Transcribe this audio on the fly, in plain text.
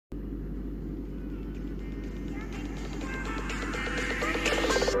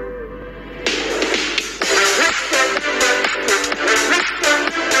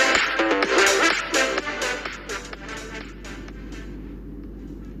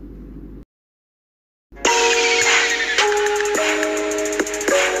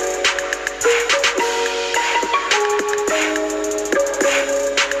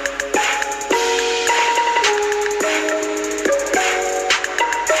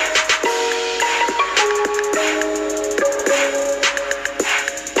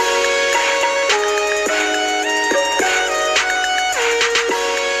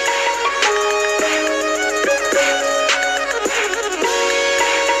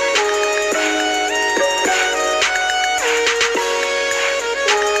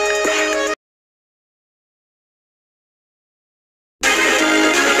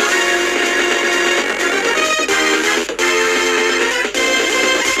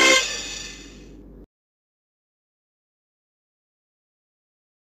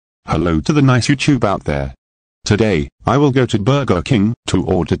Hello to the nice YouTube out there. Today, I will go to Burger King to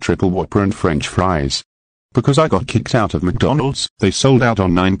order triple Whopper and French fries. Because I got kicked out of McDonald's, they sold out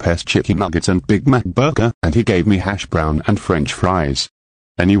on 9-piece chicken nuggets and Big Mac burger, and he gave me hash brown and French fries.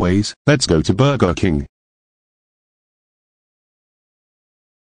 Anyways, let's go to Burger King.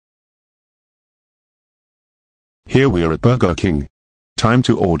 Here we are at Burger King. Time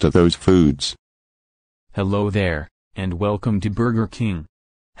to order those foods. Hello there, and welcome to Burger King.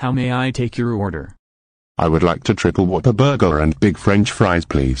 How may I take your order? I would like to triple Whopper burger and big French fries,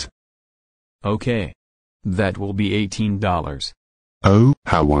 please. Okay. That will be $18. Oh,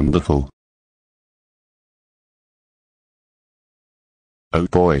 how wonderful. Oh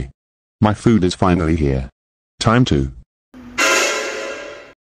boy. My food is finally here. Time to...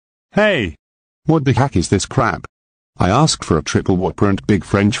 Hey! What the heck is this crap? I asked for a triple Whopper and big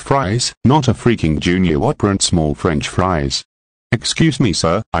French fries, not a freaking junior Whopper and small French fries. Excuse me,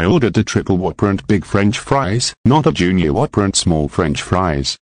 sir, I ordered a triple Whopper and big French fries, not a junior Whopper and small French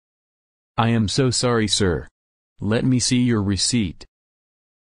fries. I am so sorry, sir. Let me see your receipt.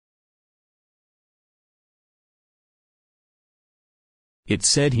 It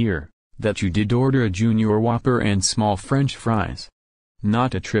said here that you did order a junior Whopper and small French fries,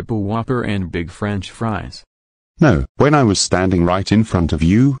 not a triple Whopper and big French fries. No, when I was standing right in front of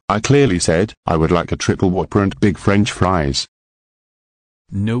you, I clearly said I would like a triple Whopper and big French fries.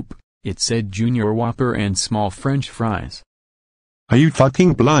 Nope, it said junior Whopper and small French fries. Are you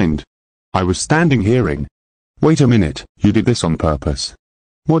fucking blind? I was standing hearing. Wait a minute, you did this on purpose.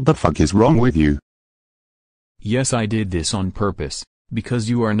 What the fuck is wrong with you? Yes, I did this on purpose, because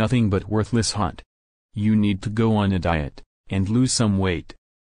you are nothing but worthless hot. You need to go on a diet, and lose some weight.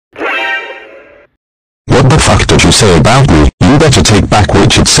 What the fuck did you say about me? You better take back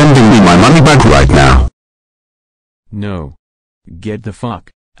Richard sending me my money back right now. No. Get the fuck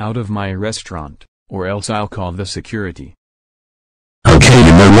out of my restaurant, or else I'll call the security. Okay,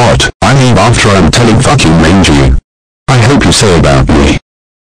 you know what? I leave after I'm telling fucking Ranger you. I hope you say about me.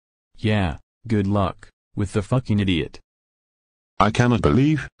 Yeah, good luck with the fucking idiot. I cannot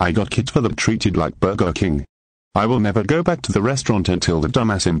believe I got kicked for them treated like Burger King. I will never go back to the restaurant until the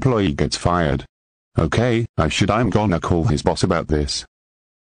dumbass employee gets fired. Okay, I'm gonna call his boss about this.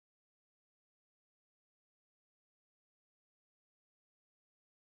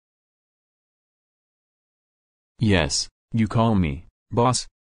 Yes, you call me, boss.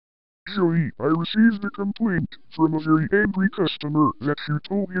 Joey, I received a complaint from a very angry customer that you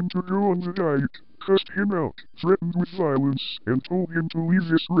told him to go on the diet, cussed him out, threatened with violence, and told him to leave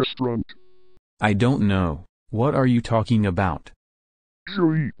this restaurant. I don't know. What are you talking about?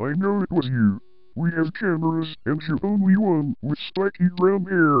 Joey, I know it was you. We have cameras, and you're only one with spiky brown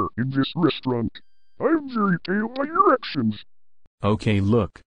hair in this restaurant. I'm very pale by your actions. Okay,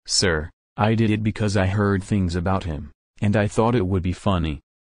 look, sir, I did it because I heard things about him, and I thought it would be funny.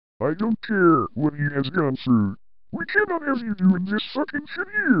 I don't care what he has gone through. We cannot have you doing this fucking shit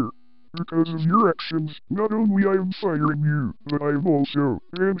here. Because of your actions, not only I am firing you, but I am also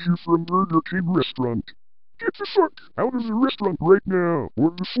banned you from Burger King restaurant. Get the fuck out of the restaurant right now,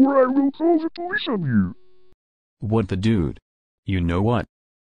 or before I will call the police on you. What the dude? You know what?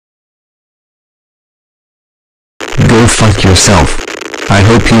 Go fuck yourself. I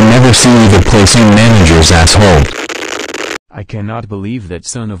hope you never see me the placing manager's asshole. I cannot believe that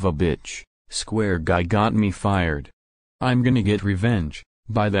son of a bitch, Square Guy got me fired. I'm gonna get revenge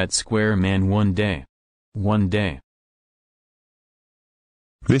by that Square man one day. One day.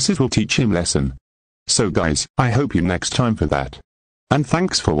 This will teach him lesson. So guys, I hope you next time for that. And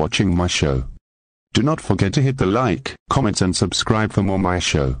thanks for watching my show. Do not forget to hit the like, comments and subscribe for more my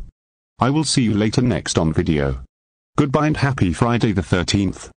show. I will see you later next on video. Goodbye and happy Friday the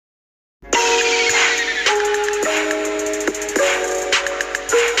 13th.